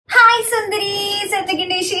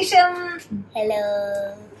എന്തൊക്കെയുണ്ട് വിശേഷം? ഹലോ.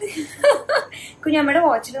 കുഞ്ഞമ്മയുടെ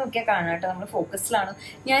വാച്ചിൽ നോക്കിയാൽ കാണാം കേട്ടോ, നമ്മള് ഫോക്കസിലാണ്.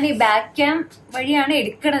 ഞാൻ ഈ ബാക്ക് ക്യാം വഴിയാണ്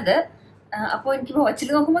എടുക്കണത്. അപ്പൊ എനിക്ക് വാച്ചിൽ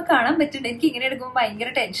നോക്കുമ്പോൾ കാണാൻ പറ്റുന്നുണ്ട്. എനിക്ക് ഇങ്ങനെ എടുക്കുമ്പോൾ ഭയങ്കര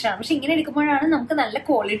ടെൻഷനാണ്. പക്ഷെ ഇങ്ങനെ എടുക്കുമ്പോഴാണ് നമുക്ക് നല്ല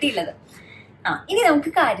ക്വാളിറ്റി ഉള്ളത്. ഇനി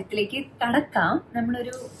നമുക്ക് കാര്യത്തിലേക്ക് കടക്കാം.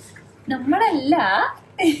 നമ്മളല്ല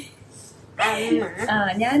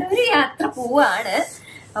ഞാനൊരു യാത്ര പോവാണ്.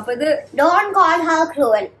 അപ്പൊ ഇത് ഡോണ്ട് കോൾ ഹർ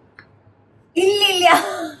ക്രൂവൽ. ഇല്ലില്ല,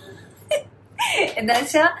 എന്താ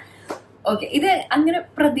വെച്ചാ ഓക്കെ, ഇത് അങ്ങനെ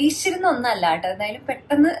പ്രതീക്ഷിച്ചിരുന്ന ഒന്നല്ല കേട്ടോ. എന്തായാലും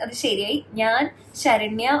പെട്ടെന്ന് അത് ശരിയായി. ഞാൻ,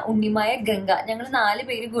 ശരണ്യ, ഉണ്ണിമായ, ഗംഗ, ഞങ്ങൾ 4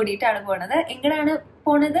 പേര് കൂടിയിട്ടാണ് പോണത്. എങ്ങനെയാണ്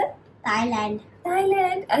പോണത്? തായ്ലാൻഡ്.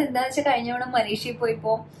 അതെന്താ വെച്ചാൽ കഴിഞ്ഞ തവണ മലേഷ്യയിൽ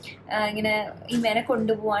പോയപ്പോ ഇങ്ങനെ ഇമേനെ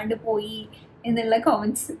കൊണ്ടുപോവാണ്ട് പോയി എന്നുള്ള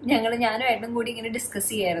കോമന്റ്സ് ഞാനും ഏട്ടനും കൂടി ഇങ്ങനെ ഡിസ്കസ്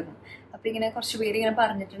ചെയ്യായിരുന്നു. അപ്പൊ ഇങ്ങനെ കുറച്ച് പേര് ഇങ്ങനെ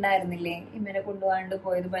പറഞ്ഞിട്ടുണ്ടായിരുന്നില്ലേ, ഇമേനെ കൊണ്ടുപോകാണ്ട്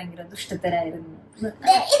പോയത് ഭയങ്കര ദുഷ്ടത്തരായിരുന്നു.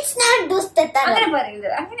 അങ്ങനെ പറയരുത്,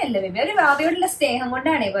 അങ്ങനെയല്ല ബേബി, ഒരു ഭാവിയോടുള്ള സ്നേഹം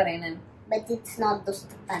കൊണ്ടാണേ പറയുന്നത്.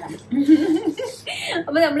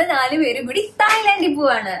 അപ്പൊ നമ്മള് 4 പേരും കൂടി തായ്ലാൻഡിൽ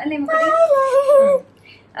പോവാണ് അല്ലെ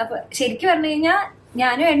അപ്പൊ ശരിക്കും പറഞ്ഞു കഴിഞ്ഞാൽ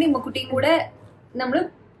ഞാനും ഏട്ടനും ഇമ്മക്കുട്ടിയും കൂടെ നമ്മള്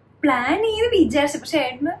പ്ലാൻ ചെയ്ത് വിചാരിച്ചു. പക്ഷെ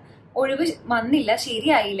ഏട്ടന് ഒഴിവ് വന്നില്ല,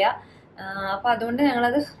 ശരിയായില്ല. അപ്പൊ അതുകൊണ്ട്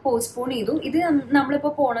ഞങ്ങളത് പോസ്റ്റ്പോൺ ചെയ്തു. ഇത്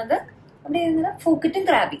നമ്മളിപ്പോ പോണത് അവിടെ ഫൂക്കറ്റും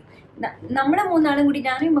ക്രാബി. നമ്മുടെ 3 ആളും കൂടി,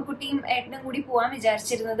 ഞാനും ഇമ്മക്കുട്ടിയും ഏട്ടനും കൂടി പോവാൻ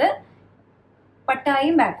വിചാരിച്ചിരുന്നത്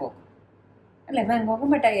പട്ടായും ബാങ്കോക്കും അല്ലെ. ബാങ്കോക്കും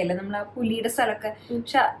പട്ടായും അല്ലേ, നമ്മൾ ആ പുലിയുടെ സ്ഥലമൊക്കെ.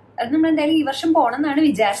 പക്ഷെ അത് നമ്മൾ എന്തായാലും ഈ വർഷം പോണം എന്നാണ്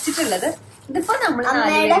വിചാരിച്ചിട്ടുള്ളത്. ഇതിപ്പോ നമ്മൾ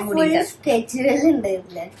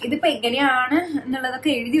ഇതിപ്പോ എങ്ങനെയാണ് എന്നുള്ളതൊക്കെ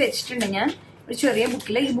എഴുതി വെച്ചിട്ടുണ്ട് ഞാൻ ഒരു ചെറിയ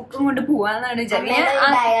ബുക്കില്. ഈ ബുക്കും കൊണ്ട് പോവാന്നാണ്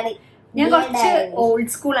വിചാരിക്കുന്നത്. ഞാൻ കുറച്ച്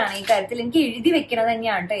ഓൾഡ് സ്കൂൾ ആണ് ഈ കാര്യത്തിൽ. എനിക്ക് എഴുതി വെക്കണത്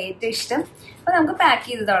തന്നെയാണ് കേട്ടോ ഏറ്റവും ഇഷ്ടം. അപ്പൊ നമുക്ക് പാക്ക്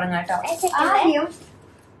ചെയ്ത് തുടങ്ങാം കേട്ടോ.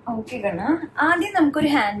 ആദ്യം നമുക്കൊരു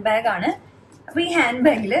ഹാൻഡ് ബാഗ് ആണ്. അപ്പൊ ഈ ഹാൻഡ്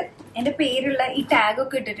ബാഗില് എന്റെ പേരുള്ള ഈ ടാഗ്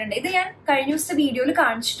ഒക്കെ ഇട്ടിട്ടുണ്ട്. ഇത് ഞാൻ കഴിഞ്ഞ ദിവസത്തെ വീഡിയോയിൽ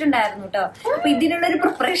കാണിച്ചിട്ടുണ്ടായിരുന്നു കേട്ടോ. അപ്പൊ ഇതിനുള്ള ഒരു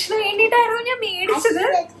പ്രിപ്പറേഷന് വേണ്ടിയിട്ടായിരുന്നു ഞാൻ മേടിച്ചത്.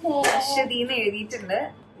 അശ്വതിന്ന് എഴുതിയിട്ടുണ്ട്.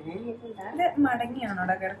 അത് മടങ്ങിയാണോ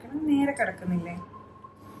അവിടെ കിടക്കുന്നത്? നേരെ കിടക്കുന്നില്ലേ?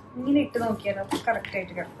 ഇങ്ങനെ ഇട്ട് നോക്കിയാലോ കറക്റ്റ്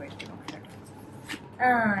ആയിട്ട് കിടക്കുമായിരിക്കും.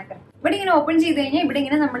 ഇവിടെ ഇങ്ങനെ ഓപ്പൺ ചെയ്ത് കഴിഞ്ഞാൽ ഇവിടെ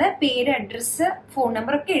ഇങ്ങനെ നമ്മുടെ പേര്, അഡ്രസ്, ഫോൺ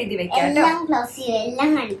നമ്പർ ഒക്കെ എഴുതി വെക്കാം കേട്ടോ.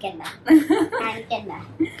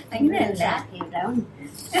 അങ്ങനെയല്ല.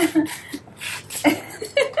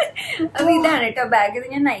 അപ്പൊ ഇതാണ് കേട്ടോ ബാഗ്. ഇത്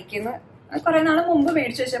ഞാൻ നയിക്കുന്നു. കുറെ നാള് മുമ്പ്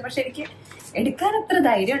മേടിച്ചു വെച്ചാൽ, പക്ഷെ എനിക്ക് എടുക്കാൻ അത്ര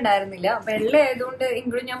ധൈര്യം ഉണ്ടായിരുന്നില്ല. വെള്ള ആയതുകൊണ്ട്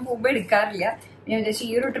ഇങ്ങോട്ട് ഞാൻ പോകുമ്പോ എടുക്കാറില്ല. ഞാൻ വിചാരിച്ചു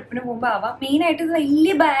ഈ ഒരു ട്രിപ്പിന് പോകുമ്പോ ആവാം. മെയിൻ ആയിട്ട് ഇത്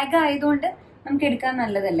വലിയ ബാഗ് ആയതുകൊണ്ട് നമുക്ക് എടുക്കാൻ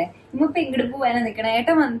നല്ലതല്ലേ. ഇന്നിപ്പോ ഇങ്ങോട്ട് പോകാനാണ് നിൽക്കണം.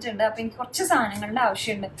 ഏട്ടൻ വന്നിട്ടുണ്ട്. അപ്പൊ എനിക്ക് കുറച്ച് സാധനങ്ങളുടെ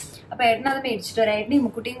ആവശ്യമുണ്ട്. അപ്പൊ ഏട്ടൻ അത് മേടിച്ചിട്ട് വരാം. ഏട്ടനും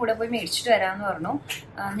ഇമ്മക്കുട്ടിയും കൂടെ പോയി മേടിച്ചിട്ട് വരാന്ന് പറഞ്ഞു.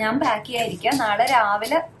 ഞാൻ പാക്ക് ചെയ്യാതിരിക്കാം. നാളെ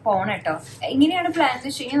രാവിലെ പോണം കേട്ടോ. ഇങ്ങനെയാണ് പ്ലാൻ എന്ന്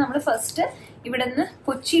വെച്ച് കഴിഞ്ഞാൽ നമ്മള് ഫസ്റ്റ് ഇവിടെ നിന്ന്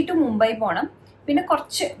കൊച്ചി ടു മുംബൈ പോണം. പിന്നെ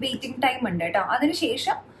കുറച്ച് വെയിറ്റിംഗ് ടൈം ഉണ്ട് കേട്ടോ.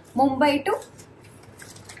 അതിനുശേഷം മുംബൈ ടു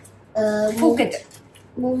ഫൂക്കറ്റ്.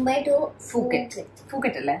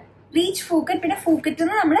 ഫൂക്കറ്റ് അല്ലേ, റീച്ച് ഫൂക്കറ്റ്. പിന്നെ ഫൂക്കറ്റ്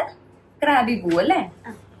നമ്മള് ക്രാബി പോവും അല്ലേ,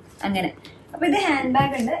 അങ്ങനെ. അപ്പൊ ഇത് ഹാൻഡ്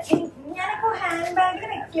ബാഗ് ഉണ്ട്. ഞാനിപ്പോ ഹാൻഡ് ബാഗിൽ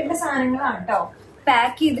വെക്കേണ്ട സാധനങ്ങളാണ് കേട്ടോ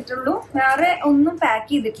പാക്ക് ചെയ്തിട്ടുള്ളൂ. വേറെ ഒന്നും പാക്ക്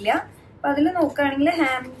ചെയ്തിട്ടില്ല. അപ്പൊ അതിൽ നോക്കുകയാണെങ്കിൽ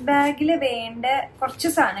ഹാൻഡ് ബാഗിൽ വേണ്ട കുറച്ച്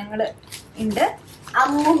സാധനങ്ങൾ ഉണ്ട്.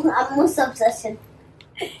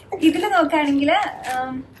 ഇതില് നോക്കുകയാണെങ്കിൽ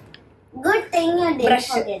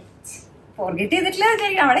ഫോർഗെറ്റ് ചെയ്തിട്ടില്ല.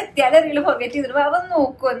 അവിടെ എത്തിയാലും അറിയില്ല ഫോർഗെറ്റ് ചെയ്തിട്ട്. അവ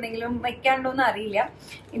നോക്കൂ എന്തെങ്കിലും വെക്കാണ്ടോന്ന് അറിയില്ല.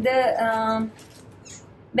 ഇത്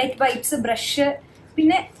വെറ്റ് വൈപ്സ്, ബ്രഷ്,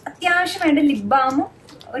 പിന്നെ അത്യാവശ്യം വേണ്ട ലിപ് ബാമും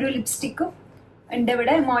ഒരു ലിപ്സ്റ്റിക്കും ഉണ്ട്.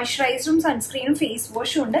 ഇവിടെ മോയ്സ്ചറൈസറും സൺസ്ക്രീനും ഫേസ്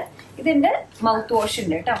വാഷും ഉണ്ട്. ഇതിന്റെ മൗത്ത് വാഷ്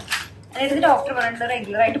ഉണ്ട് കേട്ടോ. അതായത് ഡോക്ടർ പറഞ്ഞിട്ട്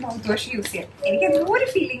റെഗുലർ ആയിട്ട് മൗത്ത് വാഷ് യൂസ് ചെയ്യാം. എനിക്ക് എന്തോ ഒരു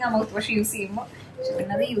ഫീലിംഗ് ആ മൗത്ത് വാഷ് യൂസ് ചെയ്യുമ്പോൾ.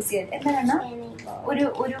 പിന്നെ അത് യൂസ് ചെയ്യാൻ എന്താണ്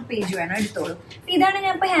ഒരു പേജ് വേണം, എടുത്തോളൂ. ഇതാണ്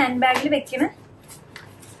ഞാൻ ഇപ്പൊ ഹാൻഡ് ബാഗിൽ വെക്കണ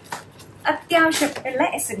അത്യാവശ്യം ഉള്ള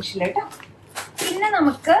എസെൻഷ്യൽ കേട്ടോ. പിന്നെ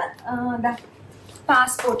നമുക്ക് എന്താ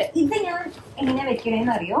പാസ്പോർട്ട്. ഇത് ഞാൻ എങ്ങനെ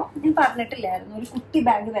വെക്കണേന്ന് അറിയോ? ഞാൻ പറഞ്ഞിട്ടില്ലായിരുന്നു. ഒരു കുട്ടി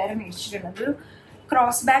ബാഗ് വേറെ മേടിച്ചിട്ടുണ്ട്. അതൊരു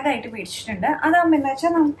ക്രോസ് ബാഗ് ആയിട്ട് മേടിച്ചിട്ടുണ്ട്. അതാകുമ്പോ എന്താ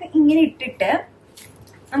വെച്ചാൽ നമുക്ക് ഇങ്ങനെ ഇട്ടിട്ട്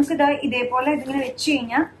നമുക്ക് ഇതേപോലെ ഇതിങ്ങനെ വെച്ച്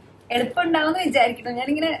കഴിഞ്ഞാൽ എളുപ്പം ഉണ്ടാവുമെന്ന് വിചാരിക്കണം.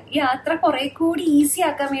 ഞാനിങ്ങനെ യാത്ര കുറെ കൂടി ഈസി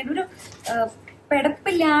ആക്കാൻ വേണ്ടി ഒരു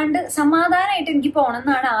പെടപ്പില്ലാണ്ട് സമാധാനമായിട്ട് എനിക്ക് പോകണം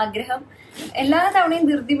എന്നാണ് ആഗ്രഹം. എല്ലാ തവണയും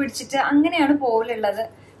ധൃതി പിടിച്ചിട്ട് അങ്ങനെയാണ് പോകലുള്ളത്.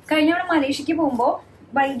 കഴിഞ്ഞ തവണ മലേഷ്യക്ക് പോകുമ്പോ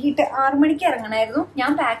വൈകിട്ട് 6 മണിക്ക് ഇറങ്ങണമായിരുന്നു.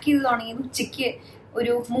 ഞാൻ പാക്ക് ചെയ്ത് തുടങ്ങിയത് ഉച്ചയ്ക്ക്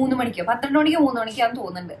ഒരു 3 മണിക്കോ 12 മണിക്കോ 3 മണിക്കാന്ന്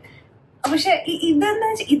തോന്നുന്നുണ്ട്. പക്ഷെ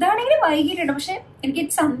ഇതാണെങ്കിൽ വൈകിട്ടുണ്ട്. പക്ഷെ എനിക്ക്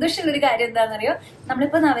സന്തോഷമുള്ളൊരു കാര്യം എന്താണെന്നറിയോ?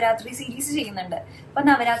 നമ്മളിപ്പോ നവരാത്രി സീരീസ് ചെയ്യുന്നുണ്ട്. അപ്പൊ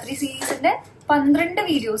നവരാത്രി സീരീസിന്റെ 12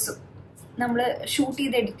 വീഡിയോസും നമ്മൾ ഷൂട്ട്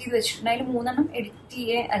ചെയ്ത് എഡിറ്റ് ചെയ്ത് വെച്ചിട്ടുണ്ട്. അതിൽ 3 എഡിറ്റ്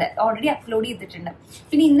ചെയ്യാൻ ഓൾറെഡി അപ്ലോഡ് ചെയ്തിട്ടുണ്ട്.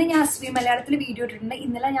 പിന്നെ ഇന്ന് ഞാൻ അസ്വി മലയാളത്തിൽ വീഡിയോ ഇട്ടിട്ടുണ്ട്.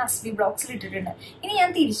 ഇന്നലെ ഞാൻ അസ്വി ബ്ലോഗ്സിൽ ഇട്ടിട്ടുണ്ട്. ഇനി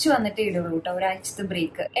ഞാൻ തിരിച്ചു വന്നിട്ട് ഇടുള്ളൂ കേട്ടോ, ഒരാഴ്ചത്തെ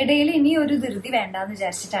ബ്രേക്ക്. ഇടയിൽ ഇനി ഒരു ധൃതി വേണ്ടാന്ന്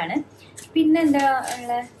വിചാരിച്ചിട്ടാണ്. പിന്നെന്താ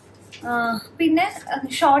ഉള്ളത്, പിന്നെ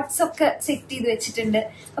ഷോർട്സ് ഒക്കെ സെറ്റ് ചെയ്ത് വെച്ചിട്ടുണ്ട്.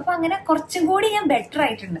 അപ്പൊ അങ്ങനെ കുറച്ചും കൂടി ഞാൻ ബെറ്റർ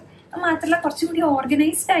ആയിട്ടുണ്ട്. മാത്രമല്ല കുറച്ചും കൂടി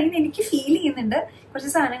ഓർഗനൈസ്ഡ് ആയി എനിക്ക് ഫീൽ ചെയ്യുന്നുണ്ട്. കുറച്ച്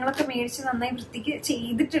സാധനങ്ങളൊക്കെ മേടിച്ച് നന്നായി വൃത്തിക്ക്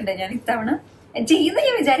ചെയ്തിട്ടുണ്ട് ഞാൻ ഇത്തവണ. ചെയ്യുന്ന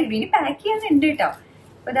ഞാൻ വിചാരിക്കും ഇനി പാക്ക് ചെയ്യാനുണ്ട് കേട്ടോ.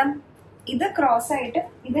 അപ്പൊ ഇതാ ഇത് ക്രോസ് ആയിട്ട്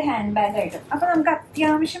ഇത് ഹാൻഡ് ബാഗ് ആയിട്ട്. അപ്പൊ നമുക്ക്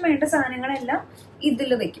അത്യാവശ്യം വേണ്ട സാധനങ്ങളെല്ലാം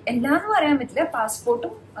ഇതിൽ വെക്കും. എല്ലാം എന്ന് പറയാൻ പറ്റില്ല.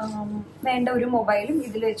 പാസ്പോർട്ടും വേണ്ട ഒരു മൊബൈലും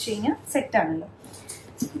ഇതിൽ വെച്ച് കഴിഞ്ഞാൽ സെറ്റ് ആണല്ലോ.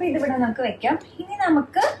 അപ്പൊ ഇതിവിടെ നമുക്ക് വെക്കാം. ഇനി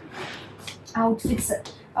നമുക്ക്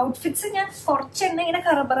ഔട്ട്ഫിറ്റ്സ് ഞാൻ കുറച്ചെണ്ണ ഇങ്ങനെ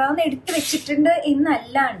കറബറാന്ന് എടുത്ത് വെച്ചിട്ടുണ്ട്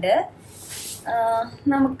എന്നല്ലാണ്ട്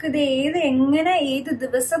നമുക്കിത് എങ്ങനെ ഏത്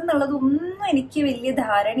ദിവസം എന്നുള്ളതൊന്നും എനിക്ക് വലിയ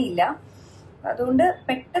ധാരണയില്ല. അതുകൊണ്ട്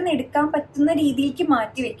പെട്ടെന്ന് എടുക്കാൻ പറ്റുന്ന രീതിയിലേക്ക്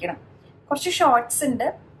മാറ്റി വെക്കണം. കുറച്ച് ഷോർട്സ് ഉണ്ട്,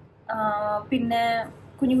 പിന്നെ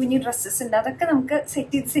കുഞ്ഞു കുഞ്ഞു ഡ്രസ്സസ് ഉണ്ട്. അതൊക്കെ നമുക്ക്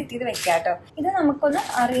സെറ്റ് ചെയ്ത് വെക്കാം കേട്ടോ. ഇത് നമുക്കൊന്ന്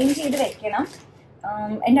അറേഞ്ച് ചെയ്ത് വെക്കണം.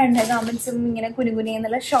 എൻ്റെ അണ്ടർ ഗാർമെന്റ്സും ഇങ്ങനെ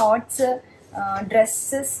കുനുകുനിന്നുള്ള ഷോർട്സ്,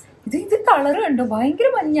 ഡ്രസ്സസ്. ഇത് കളർ കണ്ടോ, ഭയങ്കര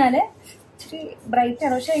മഞ്ഞാല്, ഇച്ചിരി ബ്രൈറ്റ്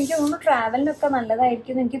ആണ്. പക്ഷെ എനിക്ക് തോന്നുന്നു ട്രാവലിനൊക്കെ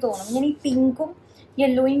നല്ലതായിരിക്കും എന്ന് എനിക്ക് തോന്നുന്നു. ഞാൻ ഈ പിങ്കും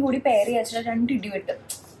യെല്ലോയും കൂടി പെയർ ചെയ്യാൻ 2 ഇടിവിട്ട്,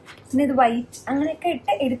 പിന്നെ ഇത് വൈറ്റ് അങ്ങനെയൊക്കെ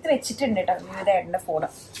ഇട്ട് എടുത്ത് വെച്ചിട്ടുണ്ട് കേട്ടോ. വിവിധ ഫോണ്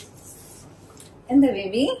എന്താ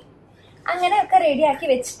ബേബി, അങ്ങനെയൊക്കെ റെഡിയാക്കി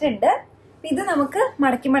വെച്ചിട്ടുണ്ട്. ഇത് നമുക്ക്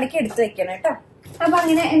മടക്കി എടുത്ത് വെക്കണം കേട്ടോ. അപ്പൊ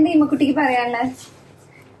അങ്ങനെ എന്താ ഇമ്മക്കുട്ടിക്ക് പറയാനുള്ളത്?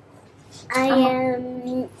 I am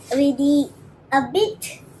really a bit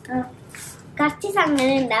കുറച്ച്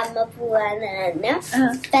അങ്ങനെ ഉണ്ട് അമ്മ പോവാന്ന് പറഞ്ഞു.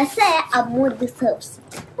 പക്ഷേ അമ്മ ഡിസേർവ്സ്.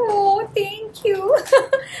 Oh thank you.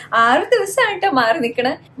 6 ദിവസമായിട്ടോ മാറി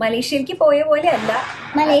നിക്കണേ. മലേഷ്യയിലേക്ക് പോയ പോലെ അല്ല.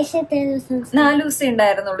 മലേഷ്യ 4 ദിവസം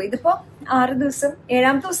ഉണ്ടായിരുന്നുള്ളൂ. ഇതിപ്പോ 6 ദിവസം.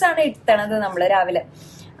 7ാമത്തെ ദിവസമാണ് എത്തണത് നമ്മള് രാവിലെ.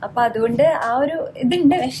 അപ്പൊ അതുകൊണ്ട് ആ ഒരു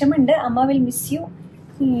ഇതുണ്ട്, വിഷമുണ്ട്. അമ്മ വിൽ മിസ് യു.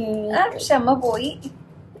 പക്ഷെ അമ്മ പോയി.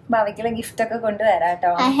 ഭാവിക്കുള്ള ഗിഫ്റ്റ് ഒക്കെ കൊണ്ടുവരാം കേട്ടോ.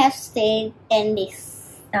 I have stayed 10 days.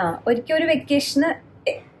 ഒരിക്കൽ ഒരു വെക്കേഷന്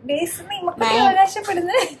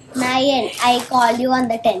അവകാശപ്പെടുന്നത്. I call you on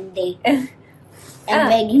the 10th day. I'm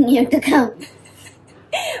begging you to come.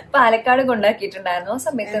 Palakkad കൊണ്ടാക്കിയിട്ടുണ്ടായിരുന്നു. ആ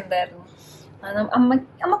സമയത്ത് എന്തായിരുന്നു,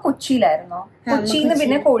 അമ്മ കൊച്ചിയിലായിരുന്നോ? കൊച്ചിയിൽ നിന്ന്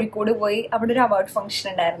പിന്നെ കോഴിക്കോട് പോയി. അവിടെ ഒരു അവാർഡ് ഫംഗ്ഷൻ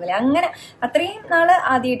ഉണ്ടായിരുന്നില്ലേ. അങ്ങനെ അത്രയും നാള്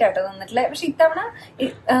ആദ്യമായിട്ടാട്ടോ നിന്നിട്ടില്ല. പക്ഷെ ഇത്തവണ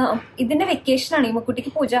ഇതിന്റെ വെക്കേഷനാണ്. ഈ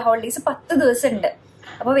കുട്ടിക്ക് പൂജ ഹോളിഡേസ് 10 ദിവസം ഉണ്ട്.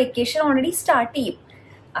 അപ്പൊ വെക്കേഷൻ ഓൾറെഡി സ്റ്റാർട്ട് ചെയ്യും.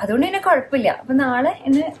 അതുകൊണ്ട് തന്നെ കുഴപ്പമില്ല. അപ്പൊ നാളെ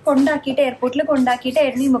എന്നെ കൊണ്ടാക്കിയിട്ട് എയർപോർട്ടിൽ കൊണ്ടാക്കിയിട്ട്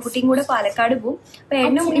ഏട്ടനും ഇമ്മക്കുട്ടിയും കൂടെ പാലക്കാട് പോകും. അപ്പൊ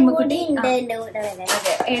ഏട്ടനും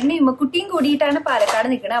ഇമ്മക്കുട്ടിയും കൂടിയിട്ടാണ് പാലക്കാട്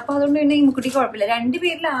നിൽക്കുന്നത്. അപ്പൊ അതുകൊണ്ട് തന്നെ ഇമ്മക്കുട്ടിക്ക് കുഴപ്പമില്ല. 2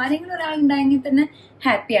 പേരിൽ ആരെങ്കിലും ഒരാൾ ഉണ്ടായെങ്കിൽ തന്നെ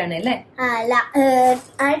ഹാപ്പിയാണ് അല്ലേ.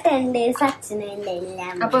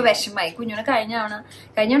 അപ്പൊ വിഷമായി. കുഞ്ഞുനെ കഴിഞ്ഞ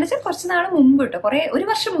വെച്ചാൽ കുറച്ച് നാൾ മുമ്പ് കേട്ടോ, ഒരു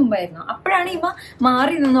വർഷം മുമ്പായിരുന്നു. അപ്പോഴാണ് ഇമ്മ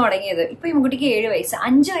മാറി നിന്ന് തുടങ്ങിയത്. ഇപ്പൊ ഇമ്മക്കുട്ടിക്ക് 7 വയസ്സ്.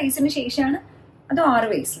 5 വയസ്സിന് ശേഷമാണ്, അതോ 6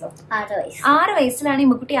 വയസ്സിലോ? 6 വയസ്സിലാണ്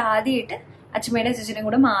ഇമ്മക്കുട്ടി ആദ്യമായിട്ട് അച്ഛമ്മയുടെ അച്ഛനും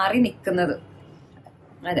കൂടെ മാറി നിൽക്കുന്നത്.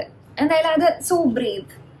 അതെ, എന്തായാലും അത് സോ ബ്രേവ്,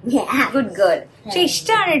 ഗുഡ് ഗേൾ. പക്ഷെ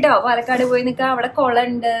ഇഷ്ടമാണ് കേട്ടോ പാലക്കാട് പോയി നിൽക്കാൻ. അവിടെ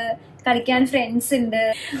കുളമുണ്ട്, കളിക്കാൻ ഫ്രണ്ട്സ് ഉണ്ട്.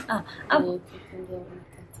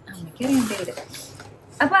 അമ്മയ്ക്ക് വേണ്ടി.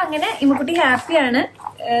 അപ്പൊ അങ്ങനെ ഇമ്മക്കുട്ടി ഹാപ്പിയാണ്.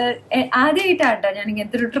 ആദ്യമായിട്ടാട്ടോ ഞാൻ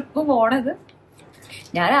ഇങ്ങനത്തെ ഒരു ട്രിപ്പ് പോണത്.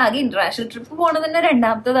 ഞാൻ ആകെ ഇന്റർനാഷണൽ ട്രിപ്പ് പോണത് തന്നെ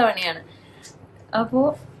 2ാമത്തെ തവണയാണ്. അപ്പോ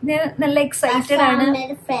ഞാൻ നല്ല എക്സൈറ്റഡ് ആണ്.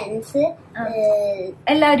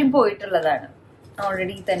 എല്ലാവരും പോയിട്ടുള്ളതാണ്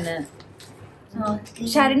ഓൾറെഡി തന്നെ.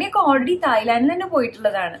 ശരണ്യൊക്കെ ഓൾറെഡി തായ്ലാൻഡിൽ തന്നെ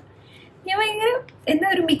പോയിട്ടുള്ളതാണ്. ഞാൻ ഭയങ്കര എന്താ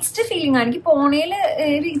ഒരു മിക്സ്ഡ് ഫീലിംഗ് ആണ്. എനിക്ക് പോണേല്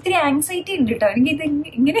ഇത്തിരി ആങ്സൈറ്റി ഉണ്ട് കേട്ടോ. എനിക്ക് ഇത്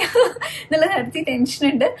ഇങ്ങനെ നല്ല കാര്യത്തിൽ ടെൻഷൻ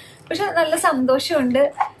ഉണ്ട്, പക്ഷെ നല്ല സന്തോഷമുണ്ട്.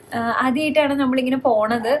 ആദ്യമായിട്ടാണ് നമ്മളിങ്ങനെ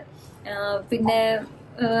പോണത്. പിന്നെ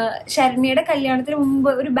ശരണ്യയുടെ കല്യാണത്തിന് മുമ്പ്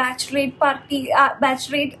ഒരു ബാച്ചുലേറ്റ്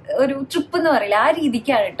ഒരു ട്രിപ്പ് എന്ന് പറയില്ല, ആ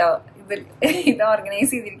രീതിക്കാണ് കേട്ടോ ഇത്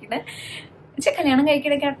ഓർഗനൈസ് ചെയ്തിരിക്കുന്നത്. പക്ഷെ കല്യാണം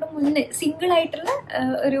കഴിക്കണേക്കാട്ടും മുന്നേ സിംഗിൾ ആയിട്ടുള്ള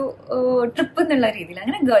ഒരു ട്രിപ്പ് എന്നുള്ള രീതിയിൽ,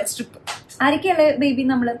 അങ്ങനെ ഗേൾസ് ട്രിപ്പ്. ആരൊക്കെയുള്ള ബേബി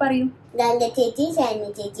നമ്മള് പറയും? ചേച്ചി, ശരണ്യ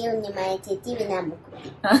ചേച്ചി, ഉണ്ണിമായ ചേച്ചി, പിന്നെ അമ്മക്കുട്ടി.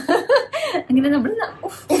 അങ്ങനെ നമ്മള്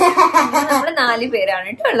 4 പേരാണ്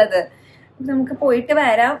കേട്ടോ ഉള്ളത്. നമുക്ക് പോയിട്ട്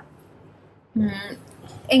വരാം.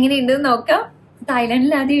 എങ്ങനെയുണ്ടെന്ന് നോക്കാം.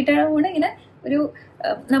 തായ്ലാൻഡിൽ ആദ്യമായിട്ടാണ് കൂടെ ഇങ്ങനെ ഒരു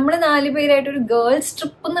നമ്മള് 4 പേരായിട്ട് ഒരു ഗേൾസ്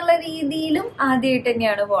ട്രിപ്പ് എന്നുള്ള രീതിയിലും ആദ്യമായിട്ട്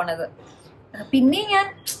തന്നെയാണ് പോണത്. പിന്നെ ഞാൻ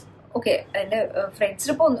എന്റെ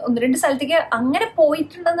ഫ്രണ്ട്സിനൊപ്പം 1-2 സ്ഥലത്തേക്ക് അങ്ങനെ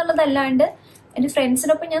പോയിട്ടുണ്ടെന്നുള്ളതല്ലാണ്ട് എന്റെ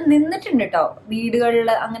ഫ്രണ്ട്സിനൊപ്പം ഞാൻ നിന്നിട്ടുണ്ട് കേട്ടോ. വീടുകളിൽ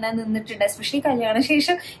അങ്ങനെ നിന്നിട്ടുണ്ട്. എസ്പെഷ്യലി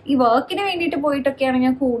കല്യാണശേഷം ഈ വർക്കിന് വേണ്ടിയിട്ട് പോയിട്ടൊക്കെയാണ്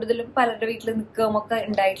ഞാൻ കൂടുതലും പലരുടെ വീട്ടിൽ നിൽക്കുകയൊക്കെ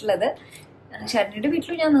ഉണ്ടായിട്ടുള്ളത്. ശരണ്യയുടെ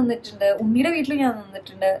വീട്ടിലും ഞാൻ നിന്നിട്ടുണ്ട്, ഉണ്ണിയുടെ വീട്ടിലും ഞാൻ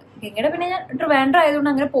നിന്നിട്ടുണ്ട്. ഗംഗയുടെ പിന്നെ ഞാൻ ട്രിവാൻഡ്രം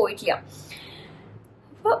ആയതുകൊണ്ട് അങ്ങനെ പോയിട്ടില്ല.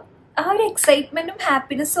 അപ്പൊ ആ ഒരു എക്സൈറ്റ്മെന്റും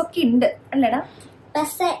ഹാപ്പിനെസ്സും ഒക്കെ ഉണ്ട് അല്ലേടാ?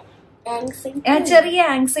 ചെറിയ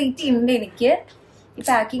ആങ്സൈറ്റി ഉണ്ട് എനിക്ക്. ഈ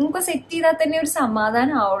പാക്കിംഗ് ഒക്കെ സെറ്റ് ചെയ്താൽ തന്നെ ഒരു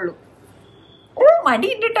സമാധാനം ആവുള്ളൂ. മടി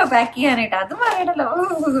ഉണ്ട് കേട്ടോ പാക്ക് ചെയ്യാനായിട്ട്, അതും പറയണല്ലോ.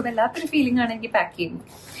 വല്ലാത്തൊരു ഫീലിംഗ് ആണ് എനിക്ക് പാക്ക് ചെയ്യുമ്പോൾ.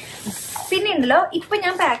 പിന്നെ ഉണ്ടല്ലോ ഇപ്പൊ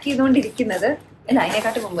ഞാൻ പാക്ക് ചെയ്തുകൊണ്ടിരിക്കുന്നത്, അല്ല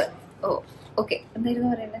അതിനെക്കാട്ട് മുമ്പ് ഓക്കെ എന്തായിരുന്നു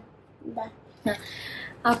പറയണ്ടേ?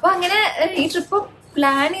 അപ്പൊ അങ്ങനെ ഈ ട്രിപ്പ്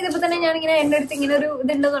പ്ലാൻ ചെയ്തപ്പോ തന്നെ ഞാനിങ്ങനെ എന്റെ അടുത്ത് ഇങ്ങനെ ഒരു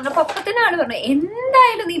ഇതുണ്ടെന്ന് പറഞ്ഞപ്പോ അപ്പൊ തന്നെ ആണ് പറഞ്ഞത്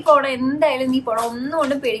എന്തായാലും നീ പോണം, ഒന്നും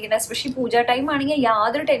കൊണ്ടും പേടിക്കണ്ട. എസ്പെഷ്യലി പൂജ ടൈം ആണെങ്കിൽ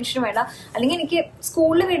യാതൊരു ടെൻഷനും വേണ്ട. അല്ലെങ്കിൽ എനിക്ക്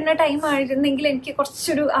സ്കൂളിൽ വിടുന്ന ടൈം ആയിരുന്നെങ്കിൽ എനിക്ക്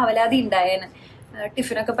കുറച്ചൊരു അവലാതി ഉണ്ടായേനെ.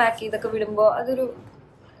 ടിഫിനൊക്കെ പാക്ക് ചെയ്തൊക്കെ വിടുമ്പോ അതൊരു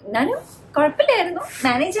എന്നാലും കുഴപ്പമില്ലായിരുന്നു,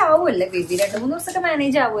 മാനേജ് ആവുമല്ലേ ബേബി, 2-3 ദിവസമൊക്കെ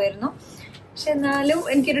മാനേജ് ആവുമായിരുന്നു. പക്ഷെ എന്നാലും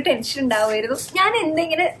എനിക്കൊരു ടെൻഷൻ ഉണ്ടാവുമായിരുന്നു. ഞാൻ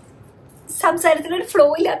എന്തെങ്കിലും സംസാരത്തിലൊരു ഫ്ലോ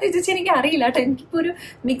ഇല്ലാത്ത വെച്ചാൽ എനിക്ക് അറിയില്ല കേട്ടോ. എനിക്കിപ്പോ ഒരു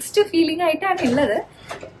മിക്സ്ഡ് ഫീലിംഗ് ആയിട്ടാണ് ഉള്ളത്.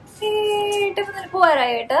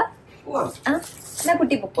 പോവാറായോ ഏട്ടാ? എന്നാ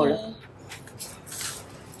കുട്ടി പൊക്കോളൂ.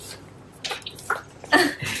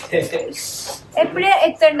 എപ്പോഴാ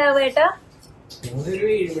എത്തണ്ടാവുക ഏട്ടാ?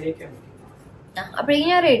 അപ്പോഴേക്കും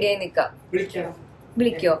ഞാൻ റെഡി ആയി നിക്കാം.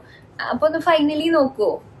 വിളിക്കോ? അപ്പൊ ഒന്ന് ഫൈനലി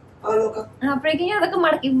നോക്കുവോ? അപ്പോഴേക്കും ഞാൻ അതൊക്കെ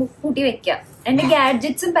മടക്കി കൂട്ടി വെക്കാം. എന്റെ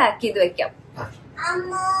ഗാഡ്ജറ്റ്സും പാക്ക് ചെയ്ത് വെക്കാം.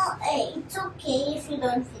 It's okay if you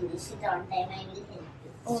don't finish it on time. I will help you.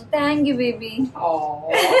 Oh, thank you, baby.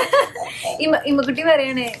 ഇമ്മക്കുട്ടി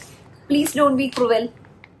പറയണേ പ്ലീസ് ഡോണ്ട് ബി ക്രൂവൽ.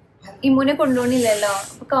 ഇമ്മുനെ കൊണ്ടുപോണില്ലല്ലോ,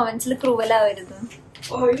 അപ്പൊ കമന്റ്സിൽ ക്രൂവൽ ആവരുത്.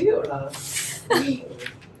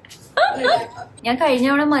 ഞാൻ കഴിഞ്ഞ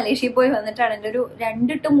തവണ മലേഷ്യയിൽ പോയി വന്നിട്ടാണ് എന്റെ ഒരു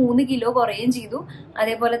 2 to 3 കിലോ കുറയുകയും ചെയ്തു.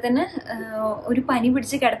 അതേപോലെ തന്നെ ഒരു പനി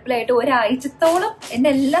പിടിച്ച് കിടപ്പിലായിട്ട് ഒരാഴ്ചത്തോളം എന്റെ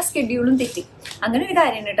എല്ലാ സ്കെഡ്യൂളും തെറ്റി. അങ്ങനെ ഒരു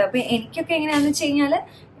കാര്യം കേട്ടോ. അപ്പൊ എനിക്കൊക്കെ എങ്ങനെയാന്ന് വെച്ച് കഴിഞ്ഞാല്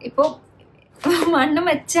ഇപ്പൊ വണ്ണം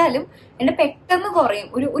വെച്ചാലും എന്റെ പെട്ടെന്ന് കുറയും.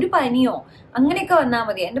 ഒരു പനിയോ അങ്ങനെയൊക്കെ വന്നാൽ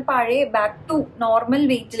മതി, എന്റെ പഴയ ബാക്ക് ടു നോർമൽ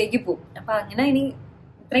വെയിറ്റിലേക്ക് പോകും. അപ്പൊ അങ്ങനെ ഇനി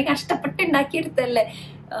ഇത്രയും കഷ്ടപ്പെട്ട് ഉണ്ടാക്കിയെടുത്തല്ലേ,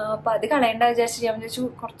 അപ്പൊ അത് കളയണ്ട വിചാരിച്ചു. ഞാൻ വിചാരിച്ചു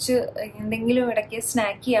കുറച്ച് എന്തെങ്കിലും ഇടയ്ക്ക്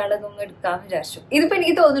സ്നാക്ക് ചെയ്യാനുള്ളതൊന്നും എടുക്കാന്ന് വിചാരിച്ചു. ഇതിപ്പോ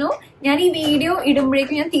എനിക്ക് തോന്നുന്നു ഞാൻ ഈ വീഡിയോ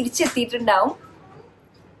ഇടുമ്പോഴേക്കും ഞാൻ തിരിച്ചെത്തിയിട്ടുണ്ടാവും.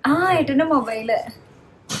 ഏട്ടന്റെ മൊബൈല്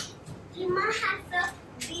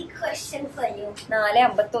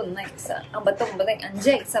 4:51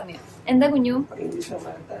 5 സമയം. എന്താ കുഞ്ഞു?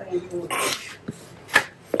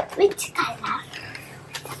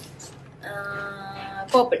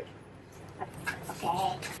 പേർപ്പിൾ.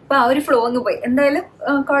 അപ്പൊ ആ ഒരു ഫ്ലോ ഒന്ന് പോയി. എന്തായാലും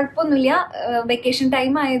കുഴപ്പമൊന്നുമില്ല. വെക്കേഷൻ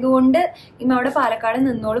ടൈം ആയതുകൊണ്ട് ഇമ്മ അവിടെ പാലക്കാട്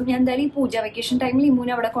നിന്നോളും. ഞാൻ എന്തായാലും ഈ പൂജ വെക്കേഷൻ ടൈമിൽ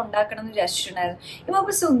ഇമ്മൂനെ അവിടെ കൊണ്ടാക്കണം എന്ന് വിചാരിച്ചിട്ടുണ്ടായിരുന്നു. ഇമ്മ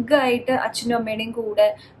അപ്പൊ സുഖമായിട്ട് അച്ഛനും അമ്മയുടെയും കൂടെ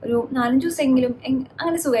ഒരു 4-5 ദിവസമെങ്കിലും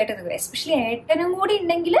അങ്ങനെ സുഖമായിട്ട് നിൽക്കും. എസ്പെഷ്യലി ഏട്ടനും കൂടി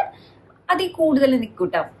ഉണ്ടെങ്കിൽ അതിൽ കൂടുതൽ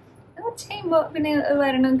നിൽക്കൂട്ടാം. ചെയ്യുമ്പോ പിന്നെ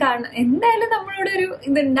വരണം കാണാൻ. എന്തായാലും നമ്മളോട് ഒരു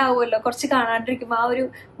ഇതുണ്ടാവുമല്ലോ, കുറച്ച് കാണാണ്ടിരിക്കുമ്പോ ആ ഒരു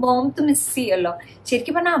ബോംത്ത് മിസ് ചെയ്യല്ലോ.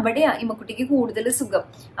 ശരിക്കും പറഞ്ഞാൽ അവിടെയാ ഇമ്മക്കുട്ടിക്ക് കൂടുതൽ സുഖം.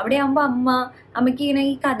 അവിടെ ആകുമ്പോ അമ്മയ്ക്ക് ഇങ്ങനെ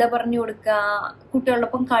ഈ കഥ പറഞ്ഞു കൊടുക്കുക,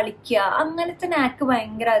 കുട്ടികളോടൊപ്പം കളിക്കുക, അങ്ങനത്തെ നാക്ക്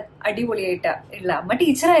ഭയങ്കര അടിപൊളിയായിട്ടാ ഉള്ള. അമ്മ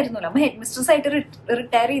ടീച്ചറായിരുന്നല്ലോ, അമ്മ ഹെഡ് മിസ്ട്രസ് ആയിട്ട്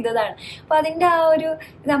റിട്ടയർ ചെയ്തതാണ്. അപ്പൊ അതിന്റെ ആ ഒരു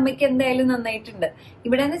ഇത് അമ്മയ്ക്ക് എന്തായാലും നന്നായിട്ടുണ്ട്.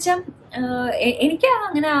 ഇവിടെ എന്ന് വെച്ചാൽ എനിക്ക്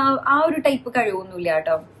അങ്ങനെ ആ ഒരു ടൈപ്പ് കഴിവൊന്നുമില്ല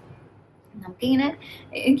കേട്ടോ.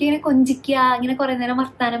 എനിക്കിങ്ങനെ കൊഞ്ചിക്കുക, ഇങ്ങനെ കുറെ നേരം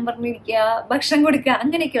വർത്താനം പറഞ്ഞിരിക്കുക, ഭക്ഷണം കൊടുക്കുക,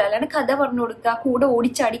 അങ്ങനെയൊക്കെയുള്ള. അല്ലാണ്ട് കഥ പറഞ്ഞു കൊടുക്കുക, കൂടെ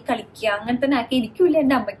ഓടിച്ചാടി കളിക്കുക, അങ്ങനത്തെ നാക്ക് എനിക്കും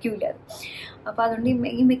എന്റെ അമ്മയ്ക്കും ഇല്ല. അപ്പൊ അതുകൊണ്ട്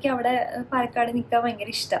ഇമ്മയ്ക്ക് അവിടെ പാലക്കാട് നിൽക്കാൻ ഭയങ്കര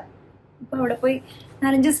ഇഷ്ടം. അപ്പൊ അവിടെ പോയി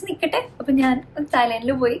 4-5 ദിവസം നിൽക്കട്ടെ. അപ്പൊ ഞാൻ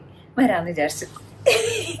തായ്ലാൻഡിൽ പോയി വരാന്ന് വിചാരിച്ചു.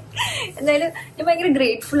 എന്തായാലും ഞാൻ ഭയങ്കര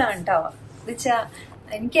ഗ്രേറ്റ്ഫുൾ ആണ് കേട്ടോ. എന്നുവെച്ചാ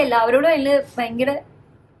എനിക്ക് എല്ലാവരോടും അതിൽ ഭയങ്കര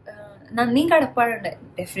നന്ദിയും കടപ്പാടുണ്ട്.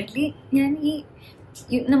 ഡെഫിനറ്റ്ലി ഞാൻ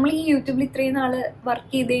നമ്മൾ ഈ യൂട്യൂബിൽ ഇത്രയും നാള്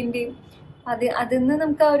വർക്ക് ചെയ്തതിന്റെയും അതിൽ നിന്ന്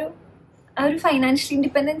നമുക്ക് ആ ഒരു ഫൈനാൻഷ്യൽ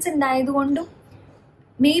ഇൻഡിപെൻഡൻസ് ഉണ്ടായത് കൊണ്ടും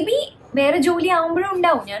മേ ബി വേറെ ജോലി ആവുമ്പോഴും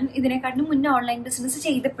ഉണ്ടാവും. ഞാൻ ഇതിനെക്കാട്ടിലും മുന്നേ ഓൺലൈൻ ബിസിനസ്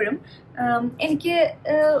ചെയ്തപ്പോഴും എനിക്ക്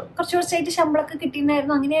കുറച്ചായിട്ട് ശമ്പളമൊക്കെ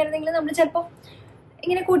കിട്ടിയിട്ടുണ്ടായിരുന്നു. അങ്ങനെയായിരുന്നെങ്കിൽ നമ്മൾ ചിലപ്പോൾ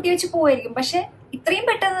ഇങ്ങനെ കൂട്ടി വെച്ച് പോവായിരിക്കും. പക്ഷെ ഇത്രയും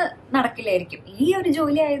പെട്ടെന്ന് നടക്കില്ലായിരിക്കും. ഈ ഒരു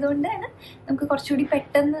ജോലി ആയതുകൊണ്ടാണ് നമുക്ക് കുറച്ചുകൂടി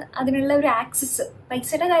പെട്ടെന്ന് അതിനുള്ള ഒരു ആക്സസ്,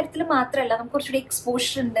 പൈസയുടെ കാര്യത്തിൽ മാത്രമല്ല, നമുക്ക് കുറച്ചുകൂടി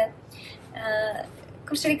എക്സ്പോഷർ ഉണ്ട്,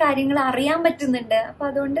 കുറച്ചുകൂടി കാര്യങ്ങൾ അറിയാൻ പറ്റുന്നുണ്ട്. അപ്പൊ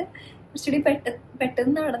അതുകൊണ്ട് കുറച്ചുകൂടി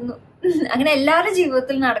പെട്ടെന്ന് നടന്നു. അങ്ങനെ എല്ലാവരുടെ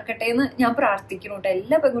ജീവിതത്തിൽ നടക്കട്ടെ എന്ന് ഞാൻ പ്രാർത്ഥിക്കുന്നു കേട്ടോ.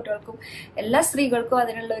 എല്ലാ പെൺകുട്ടികൾക്കും എല്ലാ സ്ത്രീകൾക്കും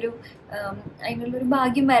അതിനുള്ളൊരു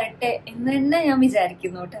ഭാഗ്യം വരട്ടെ എന്ന് തന്നെ ഞാൻ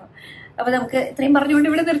വിചാരിക്കുന്നു കേട്ടോ. അപ്പൊ നമുക്ക് ഇത്രയും പറഞ്ഞുകൊണ്ട്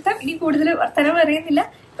ഇവിടെ നിർത്താം. ഇനി കൂടുതൽ വർത്തമാനം അറിയുന്നില്ല.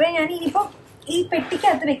 അപ്പൊ ഞാൻ ഇനിയിപ്പം ഈ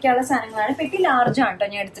പെട്ടിക്കകത്ത് വെക്കാനുള്ള സാധനങ്ങളാണ്. പെട്ടി ലാർജ് ആണ്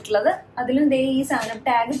കേട്ടോ ഞാൻ എടുത്തിട്ടുള്ളത്. അതിലും ദേ ഈ സാധനം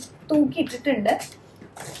ടാഗ് തൂക്കി ഇട്ടിട്ടുണ്ട്.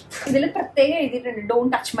 ഇതിൽ പ്രത്യേകം എഴുതിയിട്ടുണ്ട്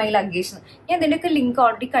ഡോണ്ട് ടച്ച് മൈ ലഗേജ്. ഞാൻ ഇതിന്റെയൊക്കെ ലിങ്ക്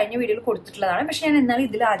ഓൾറെഡി കഴിഞ്ഞ വീഡിയോയിൽ കൊടുത്തിട്ടുള്ളതാണ്. പക്ഷെ ഞാൻ എന്നാലും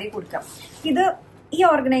ഇതിൽ ആദ്യം കൊടുക്കാം. ഈ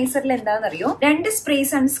ഓർഗനൈസറിൽ എന്താണെന്നറിയോ, 2 സ്പ്രേ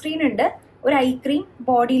സൺസ്ക്രീൻ ഉണ്ട്, ഒരു ഐ ക്രീം,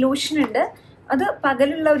 ബോഡി ലോഷൻ ഉണ്ട്, അത്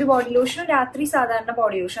പകലുള്ള ഒരു ബോഡി ലോഷനും രാത്രി സാധാരണ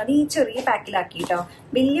ബോഡി ലോഷൻ. അത് ഈ ചെറിയ പാക്കിലാക്കിട്ടോ.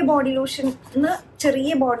 വലിയ ബോഡി ലോഷൻ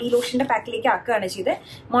ചെറിയ ബോഡി ലോഷന്റെ പാക്കിലേക്ക് ആക്കുകയാണ് ചെയ്ത്.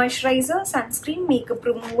 മോയ്സ്ചറൈസർ, സൺസ്ക്രീൻ, മേക്കപ്പ്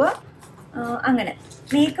റിമൂവർ, അങ്ങനെ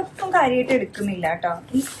മേക്കപ്പും കാര്യമായിട്ട് എടുക്കുന്നില്ല കേട്ടോ.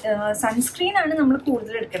 ഈ സൺസ്ക്രീൻ ആണ് നമ്മൾ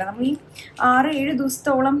കൂടുതൽ എടുക്കണം. നമ്മൾ ഈ 6-7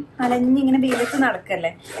 ദിവസത്തോളം അലഞ്ഞിങ്ങനെ വെയിലത്ത്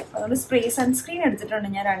നടക്കല്ലേ, അതുകൊണ്ട് സ്പ്രേ സൺസ്ക്രീൻ എടുത്തിട്ടുണ്ട്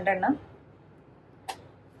ഞാൻ 2 എണ്ണം.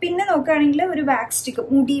 പിന്നെ നോക്കുകയാണെങ്കിൽ ഒരു വാക്സ് സ്റ്റിക്ക്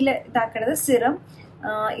മുടിയിൽ ഇതാക്കണത്, സിറം,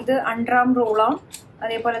 ഇത് അണ്ടർആം റോൾ ഓൺ,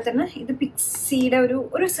 അതേപോലെ തന്നെ ഇത് പിക്സിയുടെ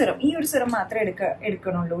ഒരു സിറം. ഈ ഒരു സിറം മാത്രമേ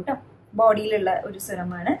എടുക്കണുള്ളൂ കേട്ടോ, ബോഡിയിലുള്ള ഒരു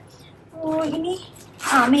സിറമാണ്. ഇനി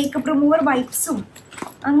മേക്കപ്പ് റിമൂവർ വൈപ്സും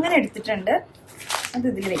അങ്ങനെ എടുത്തിട്ടുണ്ട്, അത്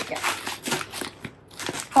ഇതിൽ വെക്കാം.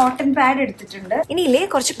 കോട്ടൺ പാഡ് എടുത്തിട്ടുണ്ട്. ഇനിയില്ലേ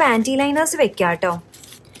കുറച്ച് പാൻറ്റി ലൈനേഴ്സ് വെക്കാം കേട്ടോ.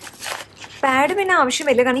 പാഡ് പിന്നെ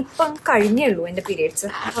ആവശ്യമില്ല, കാരണം ഇപ്പം കഴിഞ്ഞേ ഉള്ളൂ എൻ്റെ പീരിയഡ്സ്,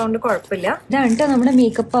 അതുകൊണ്ട് കുഴപ്പമില്ല. ഇതാണ് കേട്ടോ നമ്മുടെ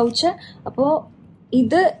മേക്കപ്പ് പൗച്ച്. അപ്പോൾ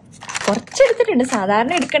ഇത് കുറച്ചെടുത്തിട്ടുണ്ട്,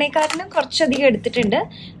 സാധാരണ എടുക്കണേക്കാട്ടിലും കുറച്ചധികം എടുത്തിട്ടുണ്ട്.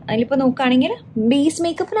 അതിലിപ്പോൾ നോക്കുകയാണെങ്കിൽ ബേസ്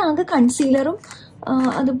മേക്കപ്പിന് ആകെ കൺസീലറും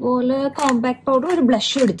അതുപോലെ കോമ്പാക്ട് പൗഡറും ഒരു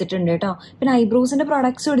ബ്ലഷും എടുത്തിട്ടുണ്ട് കേട്ടോ. പിന്നെ ഐബ്രോസിൻ്റെ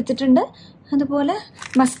പ്രോഡക്ട്സും എടുത്തിട്ടുണ്ട്. അതുപോലെ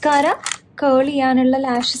മസ്കാര, കേൾ ചെയ്യാനുള്ള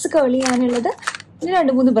ലാഷസ് കേൾ ചെയ്യാനുള്ളത്, പിന്നെ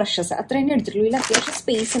 2-3 ബ്രഷസ് അത്ര തന്നെ എടുത്തിട്ടുള്ളൂ. ഇതിൽ അത്യാവശ്യം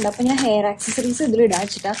സ്പേസ് ഉണ്ട്. അപ്പോൾ ഞാൻ ഹെയർ ആക്സസറീസ് ഇതിൽ ഇടാൻ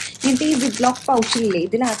വെച്ചിട്ടാണ്. എന്നിട്ട് ഈ സിപ്പ് ലോക്ക് പൗച്ചിലില്ലേ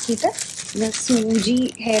ഇതിലാക്കിയിട്ട് സൂചി,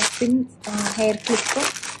 ഹെയർ പിൻ, ഹെയർ ക്ലിപ്പ്,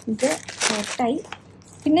 ഇത് ഹെയർ ടൈ,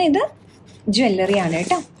 പിന്നെ ഇത് ജ്വല്ലറി ആണ്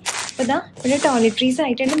കേട്ടോ. അപ്പോൾ ഇതാ ഇവിടെ ടോയ്ലറ്ററീസ്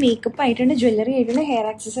ആയിട്ടുണ്ട്, മേക്കപ്പ് ആയിട്ടുണ്ട്, ജ്വല്ലറി ആയിട്ടുണ്ട്, ഹെയർ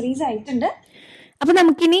ആക്സസറീസ് ആയിട്ടുണ്ട്. അപ്പോൾ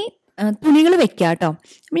നമുക്കിനി തുണികൾ വെക്കാം കേട്ടോ.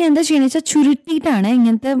 അപ്പം ഞാൻ എന്താ ചെയ്യുന്നത് വെച്ചാൽ ചുരുട്ടിയിട്ടാണ്,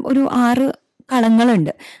 ഇങ്ങനത്തെ ഒരു 6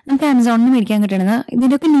 കളങ്ങളുണ്ട്, നമുക്ക് ആമസോണിൽ നിന്ന് മേടിക്കാൻ കിട്ടണത്.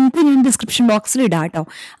 ഇതിൻ്റെയൊക്കെ ലിങ്ക് ഞാൻ ഡിസ്ക്രിപ്ഷൻ ബോക്സിൽ ഇടാം കേട്ടോ.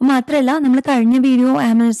 മാത്രമല്ല നമ്മൾ കഴിഞ്ഞ വീഡിയോ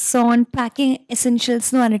ആമസോൺ പാക്കിംഗ് എസെൻഷ്യൽസ്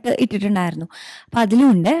എന്ന് പറഞ്ഞിട്ട് ഇട്ടിട്ടുണ്ടായിരുന്നു. അപ്പോൾ അതിലും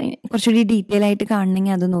ഉണ്ട്, കുറച്ചുകൂടി ഡീറ്റെയിൽ ആയിട്ട്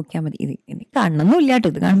കാണണമെങ്കിൽ അത് നോക്കിയാൽ മതി. ഇത് കാണണമെന്നില്ല കേട്ടോ,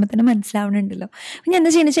 ഇത് കാണുമ്പോൾ തന്നെ മനസ്സിലാവണുണ്ടല്ലോ. അപ്പം ഞാൻ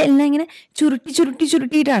എന്താ ചെയ്യുന്നത് വെച്ചാൽ എല്ലാം ഇങ്ങനെ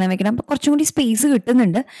ചുരുട്ടിയിട്ടാണ് വെക്കണം. അപ്പോൾ കുറച്ചും കൂടി സ്പേസ്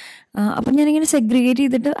കിട്ടുന്നുണ്ട്. അപ്പം ഞാനിങ്ങനെ സെഗ്രിഗേറ്റ്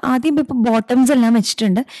ചെയ്തിട്ട് ആദ്യം ഇപ്പോൾ ബോട്ടംസ് എല്ലാം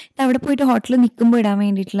വെച്ചിട്ടുണ്ട്. ഇത് അവിടെ പോയിട്ട് ഹോട്ടലിൽ നിൽക്കുമ്പോൾ ഇടാൻ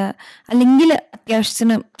വേണ്ടിയിട്ടുള്ള, അല്ലെങ്കിൽ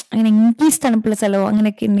അത്യാവശ്യത്തിന് അങ്ങനെ ഇൻക്രീസ് തണുപ്പുള്ള സ്ഥലമോ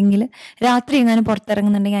അങ്ങനെയൊക്കെ ഉണ്ടെങ്കിൽ രാത്രി എങ്ങാനും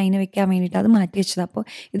പുറത്തിറങ്ങുന്നുണ്ടെങ്കിൽ അതിന് വെക്കാൻ വേണ്ടിയിട്ട് അത് മാറ്റി വെച്ചത്. അപ്പോൾ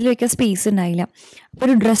ഇതിൽ വെക്കാൻ സ്പേസ് ഉണ്ടായില്ല. അപ്പോൾ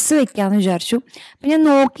ഒരു ഡ്രസ്സ് വെക്കാമെന്ന് വിചാരിച്ചു. അപ്പോൾ ഞാൻ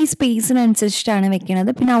നോക്കി സ്പേസിനനുസരിച്ചിട്ടാണ്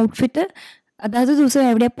വെക്കണത്. പിന്നെ ഔട്ട്ഫിറ്റ് അതായത് ദിവസം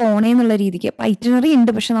എവിടെയാണ് പോണേന്നുള്ള രീതിക്ക്. അപ്പോൾ ഐറ്റിനറി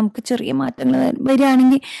ഉണ്ട്, പക്ഷെ നമുക്ക് ചെറിയ മാറ്റങ്ങൾ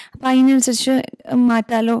വരികയാണെങ്കിൽ അപ്പോൾ അതിനനുസരിച്ച്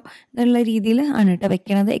മാറ്റാലോ എന്നുള്ള രീതിയിൽ ആണ് കേട്ടോ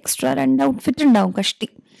വെക്കണത്. എക്സ്ട്രാ 2 ഔട്ട്ഫിറ്റ് ഉണ്ടാവും കഷ്ടി.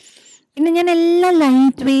 പിന്നെ ഞാൻ എല്ലാം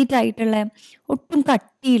ലൈറ്റ് വെയിറ്റ് ആയിട്ടുള്ള, ഒട്ടും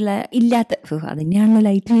കട്ടിയുള്ള ഇല്ലാത്ത, അത് തന്നെയാണല്ലോ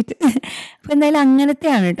ലൈറ്റ് വെയിറ്റ്. അപ്പോൾ എന്തായാലും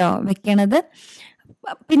അങ്ങനത്തെയാണ് കേട്ടോ വെക്കണത്.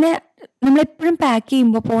 പിന്നെ നമ്മളെപ്പോഴും പാക്ക്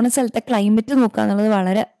ചെയ്യുമ്പോൾ പോണ സ്ഥലത്തെ ക്ലൈമറ്റ് നോക്കുക എന്നുള്ളത്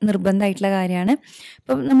വളരെ നിർബന്ധമായിട്ടുള്ള കാര്യമാണ്.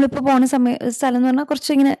 ഇപ്പം നമ്മളിപ്പോൾ പോണ സ്ഥലം എന്ന് പറഞ്ഞാൽ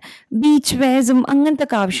കുറച്ചിങ്ങനെ ബീച്ച് വേസും അങ്ങനത്തെ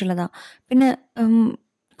ഒക്കെ ആവശ്യമുള്ളതാണ്. പിന്നെ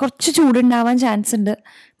കുറച്ച് ചൂടുണ്ടാവാൻ ചാൻസ് ഉണ്ട്,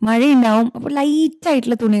 മഴയുണ്ടാവും. അപ്പോൾ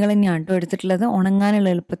ലൈറ്റായിട്ടുള്ള തുണികൾ തന്നെയാണ് കേട്ടോ എടുത്തിട്ടുള്ളത് ഉണങ്ങാനുള്ള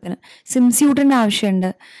എളുപ്പത്തിന്. സ്യൂട്ടിൻ്റെ ആവശ്യമുണ്ട്.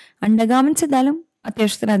 അണ്ടർഗാർമെൻറ്റ്സ് എന്തായാലും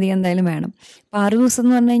അത്യാവശ്യത്തിന് അധികം എന്തായാലും വേണം. അപ്പോൾ 6 ദിവസം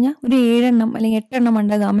എന്ന് പറഞ്ഞു കഴിഞ്ഞാൽ ഒരു 7 എണ്ണം അല്ലെങ്കിൽ 8 എണ്ണം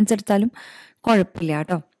അണ്ടർഗാർമെൻറ്റ്സ് എടുത്താലും കുഴപ്പമില്ല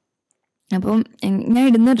കേട്ടോ. അപ്പം ഞാൻ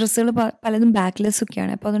ഇടുന്ന ഡ്രസ്സുകൾ പലതും ബാക്ക്ലെസ്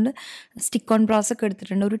ഒക്കെയാണ്. അപ്പോൾ അതുകൊണ്ട് സ്റ്റിക്ക് ഓൺ ബ്രാസ് ഒക്കെ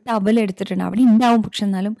എടുത്തിട്ടുണ്ട്, ഒരു ടവൽ എടുത്തിട്ടുണ്ട്. അവിടെ ഉണ്ടാവും, പക്ഷെ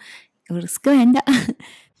എന്നാലും റിസ്ക് വേണ്ട.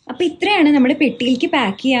 അപ്പോൾ ഇത്രയാണ് നമ്മുടെ പെട്ടിയിലേക്ക്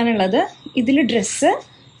പാക്ക് ചെയ്യാനുള്ളത്. ഇതിൽ ഡ്രസ്സ്,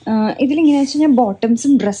 ഇതിലിങ്ങനെ വെച്ചാൽ ഞാൻ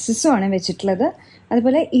ബോട്ടംസും ഡ്രസ്സസും ആണ് വെച്ചിട്ടുള്ളത്.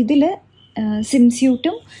 അതുപോലെ ഇതിൽ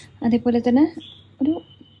സ്യൂട്ടും അതേപോലെ തന്നെ ഒരു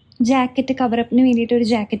ജാക്കറ്റ്, കവറപ്പിന് വേണ്ടിയിട്ട് ഒരു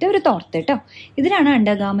ജാക്കറ്റ്, ഒരു തോർത്ത് കേട്ടോ. ഇതിലാണ്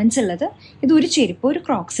അണ്ടർഗാർമെൻറ്റ്സ് ഉള്ളത്. ഇതൊരു ചെരുപ്പ്, ഒരു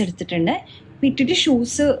ക്രോക്സ് എടുത്തിട്ടുണ്ട്. ഇട്ടിട്ട്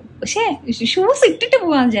ഷൂസ് ഇട്ടിട്ട്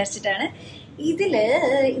പോകാമെന്ന് വിചാരിച്ചിട്ടാണ്. ഇതിൽ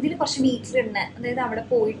കുറച്ച് വീട്ടിലിടുന്ന, അതായത് അവിടെ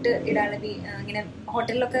പോയിട്ട് ഇടാനുള്ള, ഇങ്ങനെ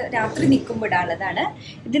ഹോട്ടലിലൊക്കെ രാത്രി നിൽക്കുമ്പോൾ ഇടാനുള്ളതാണ്.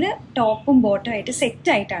 ഇതിൽ ടോപ്പും ബോട്ടും ആയിട്ട്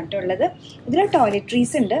സെറ്റായിട്ടാണ് കേട്ടോ ഉള്ളത്. ഇതിൽ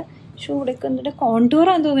ടോയ്ലറ്ററീസ് ഉണ്ട്. ഷൂ എടുക്കുന്നുണ്ട്,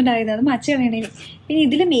 കോണ്ടൂറാന്ന് തോന്നുന്നുണ്ടായത്, അത് മച്ച വേണേ. പിന്നെ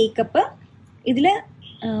ഇതിൽ മേക്കപ്പ്, ഇതിൽ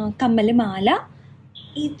കമ്മല്, മാല,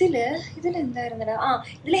 ഇതിലെന്തായിരുന്നടാ,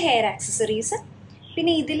 ഇതിൽ ഹെയർ ആക്സസറീസ്,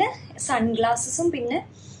 പിന്നെ ഇതിൽ സൺഗ്ലാസസും, പിന്നെ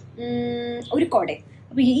ഒരു കൊടയും.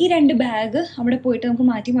 അപ്പോൾ ഈ 2 ബാഗ് അവിടെ പോയിട്ട് നമുക്ക്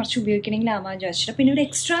മാറ്റി മറിച്ച് ഉപയോഗിക്കണമെങ്കിൽ ആവാൻ വിചാരിച്ചിട്ട്. പിന്നെ ഒരു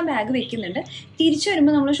എക്സ്ട്രാ ബാഗ് വെക്കുന്നുണ്ട്. തിരിച്ചു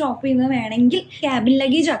വരുമ്പോൾ നമ്മൾ ഷോപ്പ് ചെയ്യുന്നത് വേണമെങ്കിൽ ക്യാബിൻ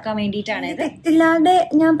ലഗേജ് ആക്കാൻ വേണ്ടിയിട്ടാണ്. ഇത് തെറ്റില്ലാതെ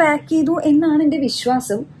ഞാൻ പാക്ക് ചെയ്തു എന്നാണ് എൻ്റെ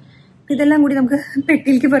വിശ്വാസം. ഇതെല്ലാം കൂടി നമുക്ക്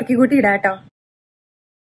പെട്ടിയിലേക്ക് പെറുക്കി കൂട്ടി ഇടാം കേട്ടോ.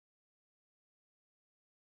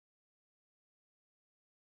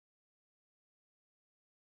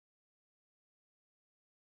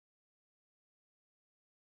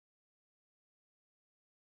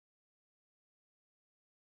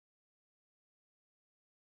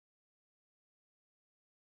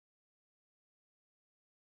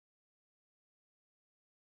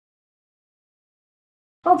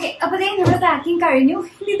 ഓക്കെ, അപ്പൊ നമ്മുടെ പാക്കിങ് കഴിഞ്ഞു.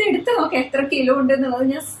 ഇത് എടുത്ത് നോക്കാം എത്ര കിലോ ഉണ്ട് എന്നുള്ളത്.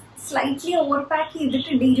 ഞാൻ സ്ലൈറ്റ്ലി ഓവർ പാക്ക്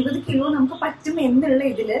ചെയ്തിട്ടുണ്ട്. 20 കിലോ നമുക്ക് പറ്റും എന്നുള്ള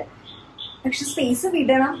ഇതില്. പക്ഷെ സ്പേസ്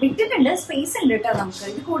വിട്ടിട്ടുണ്ട്, സ്പേസ് ഉണ്ട് കേട്ടോ നമുക്ക്.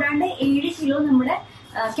 ഇത് കൂടാണ്ട് 7 കിലോ നമ്മുടെ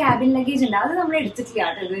ക്യാബിൻ ലഗേജ് ഉണ്ട്, അത് നമ്മൾ എടുത്തിട്ടില്ല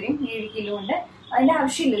കേട്ടോ ഇതുവരെയും. 7 കിലോ ഉണ്ട്, അതിന്റെ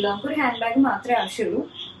ആവശ്യമില്ലല്ലോ, നമുക്കൊരു ഹാൻഡ് ബാഗ് മാത്രമേ ആവശ്യമുള്ളൂ.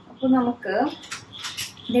 അപ്പൊ നമുക്ക്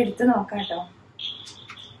ഇത് എടുത്ത് നോക്കാം കേട്ടോ.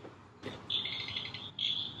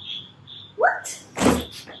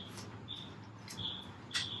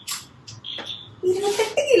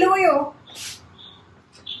 28 കിലോയോ?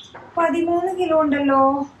 13 കിലോ ഉണ്ടല്ലോ.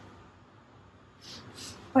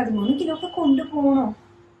 13 കിലോ ഒക്കെ കൊണ്ടുപോകണോ?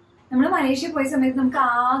 നമ്മള് മലേഷ്യ പോയ സമയത്ത് നമുക്ക്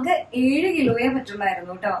ആകെ 7 കിലോയെ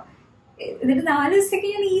പറ്റുള്ളായിരുന്നു കേട്ടോ. എന്നിട്ട് 4 ദിവസത്തേക്ക്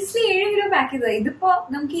ഞാൻ ഈസിലി 7 കിലോ പാക്ക് ചെയ്തത്. ഇതിപ്പോ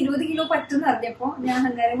നമുക്ക് 20 കിലോ പറ്റുമെന്ന് അറിഞ്ഞപ്പോ ഞാൻ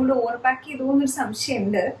അഹങ്കാരം കൊണ്ട് ഓവർ പാക്ക് ചെയ്തോന്നൊരു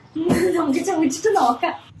സംശയമുണ്ട്. നമുക്ക് ചോദിച്ചിട്ട്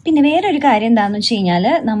നോക്കാം. പിന്നെ വേറൊരു കാര്യം എന്താണെന്ന് വെച്ച് കഴിഞ്ഞാൽ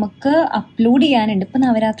നമുക്ക് അപ്ലോഡ് ചെയ്യാനുണ്ട്. ഇപ്പം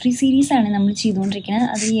നവരാത്രി സീരീസ് ആണ് നമ്മൾ ചെയ്തുകൊണ്ടിരിക്കുന്നത്.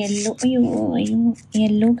 അത് യെല്ലോ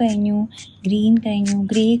കഴിഞ്ഞു, ഗ്രീൻ കഴിഞ്ഞു,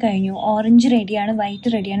 ഗ്രേ കഴിഞ്ഞു, ഓറഞ്ച് റെഡിയാണ്,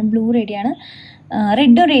 വൈറ്റ് റെഡിയാണ്, ബ്ലൂ റെഡിയാണ്,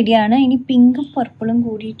 റെഡും റെഡിയാണ്. ഇനി പിങ്കും പർപ്പിളും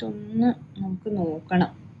കൂടിയിട്ടൊന്ന് നമുക്ക് നോക്കണം.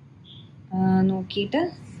 നോക്കിയിട്ട്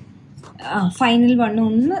ഫൈനൽ വണ്ണം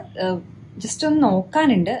ഒന്ന് ജസ്റ്റ് ഒന്ന്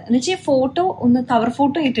നോക്കാനുണ്ട്. എന്ന് വെച്ചാൽ ഫോട്ടോ ഒന്ന് കവർ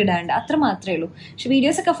ഫോട്ടോ ഇട്ടിടാണ്ട്, അത്ര മാത്രമേ ഉള്ളൂ. പക്ഷെ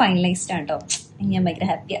വീഡിയോസൊക്കെ ഫൈനലൈസ്ഡ് ആണ് കേട്ടോ. ഞാൻ ഭയങ്കര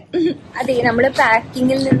ഹാപ്പിയാണ്. അതെ, നമ്മൾ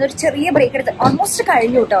പാക്കിങ്ങിൽ നിന്നൊരു ചെറിയ ബ്രേക്ക് എടുത്ത് ഓൾമോസ്റ്റ്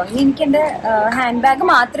കഴിഞ്ഞു കേട്ടോ. ഇനി എനിക്ക് എൻ്റെ ഹാൻഡ് ബാഗ്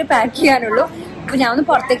മാത്രമേ പാക്ക് ചെയ്യാനുള്ളൂ. അപ്പൊ ഞാൻ ഒന്ന്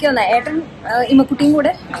പുറത്തേക്ക് വന്ന ഏട്ടൻ ഇമ്മക്കുട്ടിയും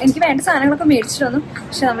കൂടെ എനിക്ക് വേണ്ട സാധനങ്ങളൊക്കെ മേടിച്ചിട്ട് വന്നു.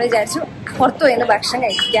 പക്ഷെ നമ്മൾ വിചാരിച്ചു പുറത്തു പോയി ഭക്ഷണം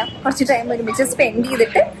കഴിക്കാം, കുറച്ച് ടൈം ഒരുമിച്ച് സ്പെൻഡ്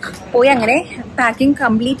ചെയ്തിട്ട് പോയി അങ്ങനെ പാക്കിംഗ്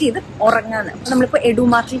കംപ്ലീറ്റ് ചെയ്ത് ഉറങ്ങാന്ന്. അപ്പൊ നമ്മളിപ്പോ എഡു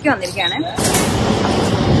മാർട്ടിലേക്ക് വന്നിരിക്കുകയാണ്.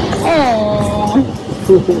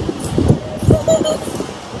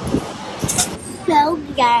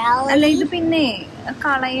 അല്ല, ഇത് പിന്നെ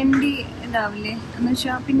കളയണ്ടി ഇതാവില്ലേ എന്ന്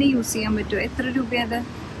വെച്ചാ പിന്നെ യൂസ് ചെയ്യാൻ പറ്റുമോ? എത്ര രൂപയാ അത്?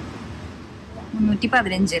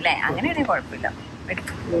 315 അല്ലേ? അങ്ങനെയാണെങ്കിൽ കുഴപ്പമില്ല,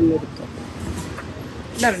 എടുക്കാം.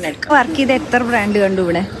 വർക്ക് ചെയ്ത് എത്ര ബ്രാൻഡ് കണ്ടു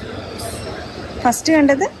ഇവിടെ? ഫസ്റ്റ്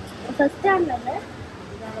കണ്ടത്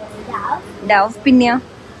ഡവ്, പിന്നെയോ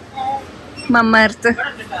മമ്മ എർത്ത്,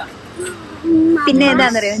 പിന്നെ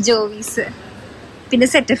ഏതാന്നറിയോ ജോവീസ്, പിന്നെ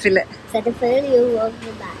സെറ്റഫില്.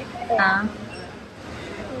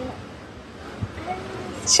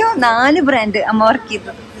 4 ബ്രാൻഡ് അമ്മ വർക്ക്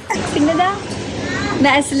ചെയ്തത്. പിന്നെതാ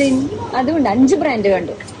വാസ്ലിൻ, അതുകൊണ്ട് 5 ബ്രാൻഡ്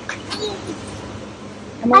കണ്ടു.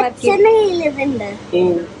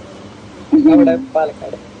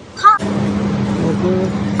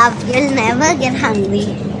 You'll never get hungry,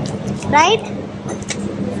 right?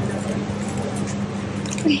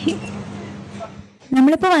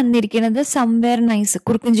 നമ്മളിപ്പോൾ വന്നിരിക്കുന്നത് somewhere nice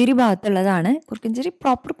Kurukkanchery ഭാഗത്തുള്ളതാണ്. Kurukkanchery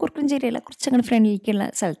proper Kurukkanchery അല്ല, കുറച്ചങ്ങനെ ഫ്രണ്ടിലേക്കുള്ള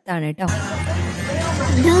സ്ഥലത്താണ് കേട്ടോ.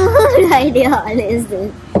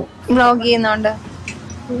 Vlog ചെയ്യുന്നോണ്ട്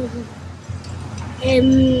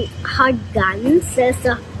hot guns. There's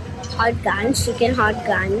a hot guns, chicken hot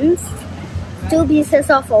guns, 2 pieces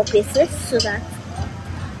or 4 pieces. So that's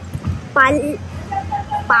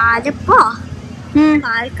palappa,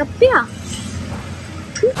 palkappya.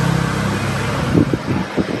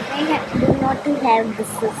 I do not to have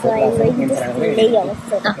this, so I'm going to delay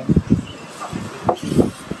also.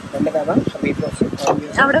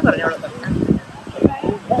 അവിടെ പറഞ്ഞോളൂ.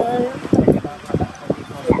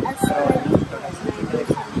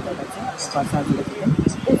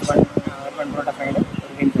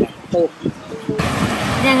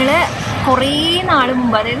 ഞങ്ങള് കുറേ നാള്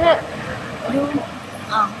മുമ്പ്, അതായത് ഒരു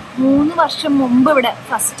 3 വർഷം മുമ്പ് ഇവിടെ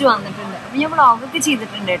ഫസ്റ്റ് വന്നിട്ടുണ്ട്. അപ്പൊ ഞാൻ വ്ളോഗൊക്കെ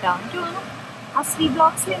ചെയ്തിട്ടുണ്ട് കേട്ടോ. എനിക്ക് തോന്നുന്നു അസ്വി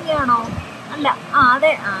ബ്ലോഗ്സിൽ തന്നെയാണോ? അല്ല,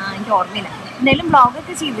 അതെ, എനിക്ക് ഓർമ്മയില്ല. എന്തായാലും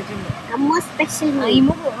വ്ളോഗൊക്കെ ചെയ്തിട്ടുണ്ട്.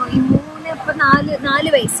 ഇമ്മൂന് ഇപ്പൊ 4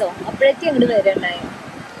 വയസ്സോ അപ്പോഴേക്കും അങ്ങോട്ട് വരണ്ടായി.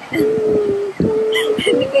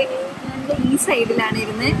 എന്നിട്ട് ഞങ്ങളുടെ ഈ സൈഡിലാണ്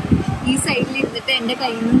ഇരുന്ന്, ഈ സൈഡിൽ ഇരുന്നിട്ട് എൻ്റെ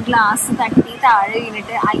കയ്യിൽ നിന്ന് ഗ്ലാസ് തട്ടി താഴെ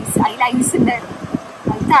വീണിട്ട് അതിൽ ഐസ് ഉണ്ടായിരുന്നു.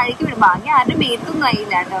 അത് താഴേക്ക് വീണു. ഭാഗ്യം ആരുടെ മേത്തൊന്നും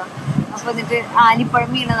ആയില്ല കേട്ടോ. അപ്പൊ എന്നിട്ട് ആലിപ്പഴം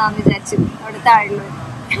വീണതാന്ന് വിചാരിച്ചു അവിടെ താഴെ.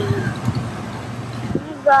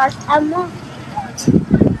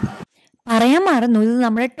 പറയാൻ മറന്നു, ഇത്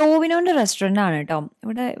നമ്മുടെ ടോവിനോൻ്റെ റെസ്റ്റോറൻ്റ് ആണ് കേട്ടോ.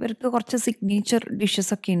 ഇവിടെ ഇവർക്ക് കുറച്ച് സിഗ്നേച്ചർ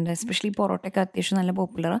ഡിഷസ് ഒക്കെ ഉണ്ട്. എസ്പെഷ്യലി പൊറോട്ടയൊക്കെ അത്യാവശ്യം നല്ല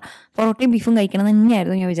പോപ്പുലറാണ്. പൊറോട്ടയും ബീഫും കഴിക്കണം എന്ന്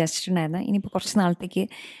തന്നെയായിരുന്നു ഞാൻ വിചാരിച്ചിട്ടുണ്ടായിരുന്നത്. ഇനിയിപ്പോൾ കുറച്ച് നാളത്തേക്ക്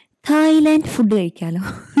തായ്ലാൻഡ് ഫുഡ് കഴിക്കാമല്ലോ.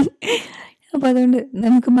 അപ്പോൾ അതുകൊണ്ട്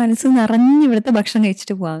നമുക്ക് മനസ്സ് നിറഞ്ഞ് ഇവിടുത്തെ ഭക്ഷണം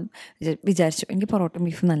കഴിച്ചിട്ട് പോകാൻ വിചാരിച്ചു. എനിക്ക് പൊറോട്ടയും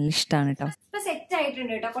ബീഫും നല്ല ഇഷ്ടമാണ് കേട്ടോ. ഇപ്പൊ സെറ്റ്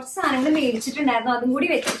ആയിട്ടുണ്ട് കേട്ടോ. കുറച്ച് സാധനങ്ങൾ മേടിച്ചിട്ടുണ്ടായിരുന്നു, അതും കൂടി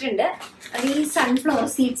വെച്ചിട്ടുണ്ട്. അത് ഈ സൺഫ്ലവർ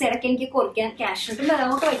സീഡ്സ് ഇടയ്ക്ക് എനിക്ക് കുറയ്ക്കാൻ ക്യാഷ് കിട്ടുമ്പോൾ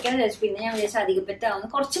അതോട്ട് വയ്ക്കാന്ന് വിചാരിച്ചു. പിന്നെ ഞാൻ വിചാരിച്ചു അധികപ്പറ്റാവുന്നു,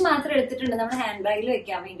 കുറച്ച് മാത്രം എടുത്തിട്ടുണ്ട് നമ്മുടെ ഹാൻഡ് ബാഗിൽ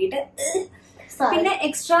വെക്കാൻ വേണ്ടിയിട്ട്. പിന്നെ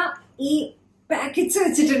എക്സ്ട്രാ ഈ പാക്കറ്റ്സ്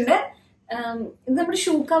വെച്ചിട്ടുണ്ട്. ഇത് നമ്മുടെ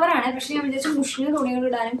ഷൂ കവറാണ്. പക്ഷെ ഞാൻ വിചാരിച്ചു മുഷിഞ്ഞ തുണികൾ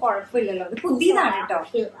ഇടാനും കുഴപ്പമില്ലല്ലോ. ഇത് പുതിയതാണ് കേട്ടോ,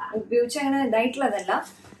 ഉപയോഗിച്ച് അങ്ങനെ ഇതായിട്ടുള്ളതല്ല.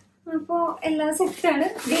 അപ്പൊ എല്ലാം സെറ്റാണ്.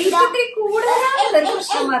 വെയിറ്റ് കൂടുതലാണ്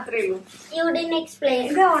പ്രശ്നം മാത്രമേ ഉള്ളൂ.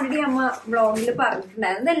 ഇത് ഓൾറെഡി അമ്മ ബ്ലോഗിൽ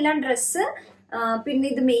പറഞ്ഞിട്ടുണ്ടായിരുന്നു. ഇതെല്ലാം ഡ്രസ്സ്, പിന്നെ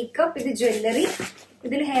ഇത് മേക്കപ്പ്, ഇത് ജ്വല്ലറി,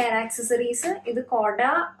 ഇതിൽ ഹെയർ ആക്സസറീസ്, ഇത് കൊട,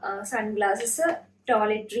 സൺഗ്ലാസസ്,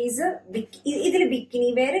 ടോയ്ലറ്റ്രീസ്, ഇതിൽ ബിക്കിനി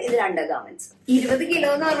വെയർ, ഇതിൽ അണ്ടർ ഗാർമെന്റ്സ്. 20 കിലോ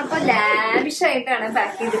എന്ന് പറഞ്ഞപ്പോ ലാവിഷ് ആയിട്ടാണ്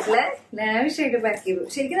പാക്ക് ചെയ്തിട്ടുള്ളത്. ലാവിഷ് ആയിട്ട് പാക്ക് ചെയ്തു.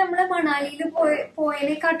 ശരിക്കും നമ്മള് മണാലിയിൽ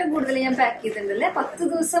പോയതിനെക്കാട്ടും കൂടുതൽ ഞാൻ പാക്ക് ചെയ്തിട്ടുണ്ടല്ലേ. 10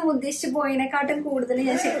 ദിവസം ഉദ്ദേശിച്ച് പോയതിനെക്കാട്ടും കൂടുതൽ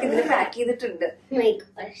ഞാൻ ശരിക്കും ഇതിൽ പാക്ക് ചെയ്തിട്ടുണ്ട്.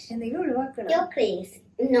 എന്തെങ്കിലും ഒഴിവാക്കണം.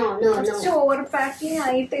 കുറച്ച് ഓവർ പാക്കിംഗ്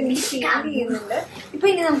ആയിട്ട് എനിക്ക് ഫീൽ ചെയ്യുന്നുണ്ട്. ഇപ്പൊ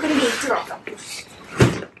ഇനി നമുക്കൊരു ഡേറ്റ് നോക്കാം.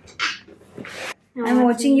 I M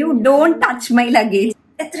watching U, don't touch my luggage.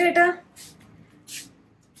 എത്ര കേട്ടാ?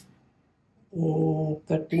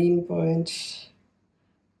 13.14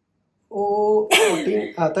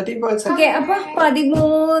 ഓക്കെ. അപ്പൊ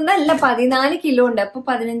 13 14 കിലോ ഉണ്ട്. അപ്പൊ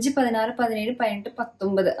 15, 16, 17, 18,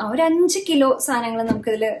 19 ഒരു 5 കിലോ സാധനങ്ങൾ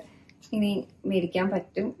നമുക്കിതില് ഇനി മേടിക്കാൻ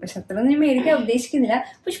പറ്റും. പക്ഷെ അത്രയൊന്നും ഞാൻ മേടിക്കാൻ ഉദ്ദേശിക്കുന്നില്ല.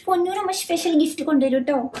 പക്ഷെ പൊന്നൂരമ്മ സ്പെഷ്യൽ ഗിഫ്റ്റ് കൊണ്ടുവരും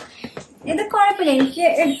കേട്ടോ. ഇത് കുഴപ്പമില്ല, എനിക്ക്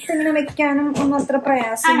എടുത്തിങ്ങനെ വെക്കാനും ഒന്നും അത്ര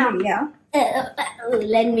പ്രയാസമില്ല.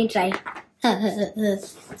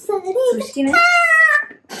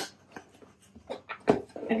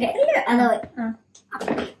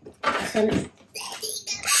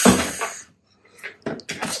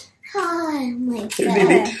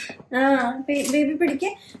 ബേബി പിടിക്ക്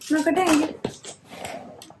നോക്കട്ടെ.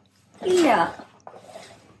 ഇല്ല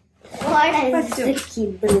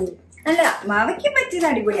അല്ല, മാവയ്ക്ക് പറ്റിയത്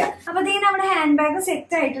അടിപൊളിയാ. അപ്പൊ ദേ നമ്മുടെ ഹാൻഡ് ബാഗ്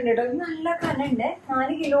സെറ്റ് ആയിട്ടുണ്ട് കേട്ടോ. ഇത് നല്ല കനുണ്ട്,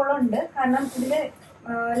 4 കിലോളം ഉണ്ട്. കാരണം ഇതില്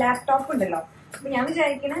ലാപ്ടോപ്പ് ഉണ്ടല്ലോ. അപ്പൊ ഞാൻ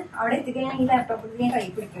വിചാരിക്കണേ അവിടെ എത്തിക്കഴിഞ്ഞാൽ ഈ ലാപ്ടോപ്പ് ഞാൻ കൈ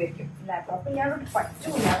പിടിക്കുമായിരിക്കും. ലാപ്ടോപ്പ് ഇല്ലാണ്ട്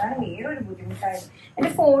പറ്റൂല, അതാണ് വേറൊരു ബുദ്ധിമുട്ടായത്.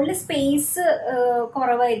 എന്റെ ഫോണില് സ്പേസ്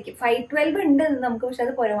കുറവായിരിക്കും. 512 ഉണ്ട് നമുക്ക്, പക്ഷെ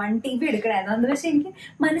അത് പോരാ. 1 TB എടുക്കണായിരുന്നു. അത് പക്ഷെ എനിക്ക്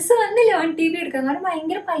മനസ്സ് വന്നില്ല 1 TB എടുക്കാൻ. കാരണം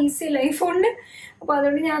ഭയങ്കര പൈസയില്ല ഐഫോണിന്. അപ്പൊ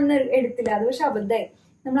അതുകൊണ്ട് ഞാൻ അന്ന് എടുത്തില്ല. അത് പക്ഷെ അബദ്ധമായി.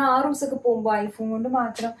 നമ്മൾ 6 ദിവസമൊക്കെ പോകുമ്പോൾ ഐഫോൺ കൊണ്ട്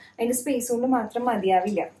മാത്രം, അതിന്റെ സ്പേസ് കൊണ്ട് മാത്രം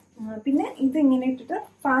മതിയാവില്ല. പിന്നെ ഇത് ഇങ്ങനെ ഇട്ടിട്ട്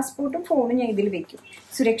പാസ്പോർട്ടും ഫോണും ഞാൻ ഇതിൽ വെക്കും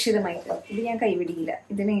സുരക്ഷിതമായിട്ട്. ഇത് ഞാൻ കൈവിടിയില്ല.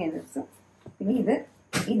 ഇതിനെ ഞാൻ വെച്ചു. പിന്നെ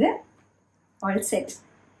ഇത് ഓൾ സെറ്റ്.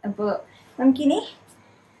 അപ്പോൾ നമുക്കിനി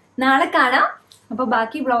നാളെ കാണാം. അപ്പോൾ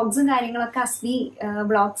ബാക്കി വ്ളോഗ്സും കാര്യങ്ങളൊക്കെ അസ്വി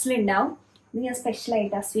വ്ളോഗ്സിലുണ്ടാവും. ഇത് ഞാൻ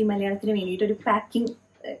സ്പെഷ്യലായിട്ട് അസ്വി മലയാളത്തിന് വേണ്ടിയിട്ട് ഒരു പാക്കിംഗ്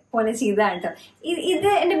പോലെ ചെയ്തതാണ് കേട്ടോ. ഇത്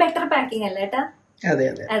എന്റെ ബെറ്റർ പാക്കിംഗ് അല്ല കേട്ടാ.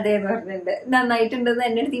 അതെ പറഞ്ഞിട്ടുണ്ട്. നന്നായിട്ടുണ്ടെന്ന്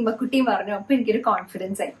എന്റെ അടുത്ത് ഇമ്മക്കുട്ടിയും പറഞ്ഞു. അപ്പൊ എനിക്കൊരു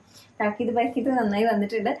കോൺഫിഡൻസ് ആയി. പാക്ക് ചെയ്ത് നന്നായി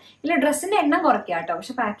വന്നിട്ടുണ്ട്. ഇല്ല, ഡ്രസ്സിന്റെ എണ്ണം കുറയ്ക്കാം കേട്ടോ.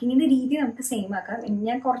 പക്ഷെ പാക്കിങ്ങിന്റെ രീതി നമുക്ക് സെയിം ആക്കാം.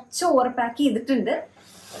 ഞാൻ കുറച്ച് ഓവർ പാക്ക് ചെയ്തിട്ടുണ്ട്.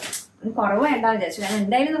 കുറവ് വേണ്ടാന്ന് വിചാരിച്ചു. ഞാൻ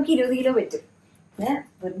എന്തായാലും നമുക്ക് 20 കിലോ പറ്റും.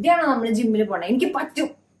 വെറുതെയാണോ നമ്മള് ജിമ്മിൽ പോണേ? എനിക്ക് പറ്റും.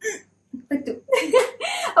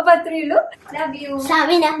 അപ്പൊ അത്രയേ ഉള്ളൂ. Love you.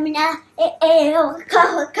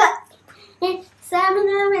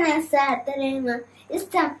 It's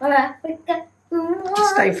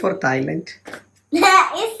time for Thailand.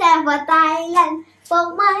 It's time for Thailand. For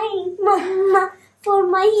my mama. For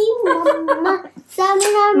my mama.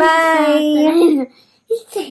 Bye.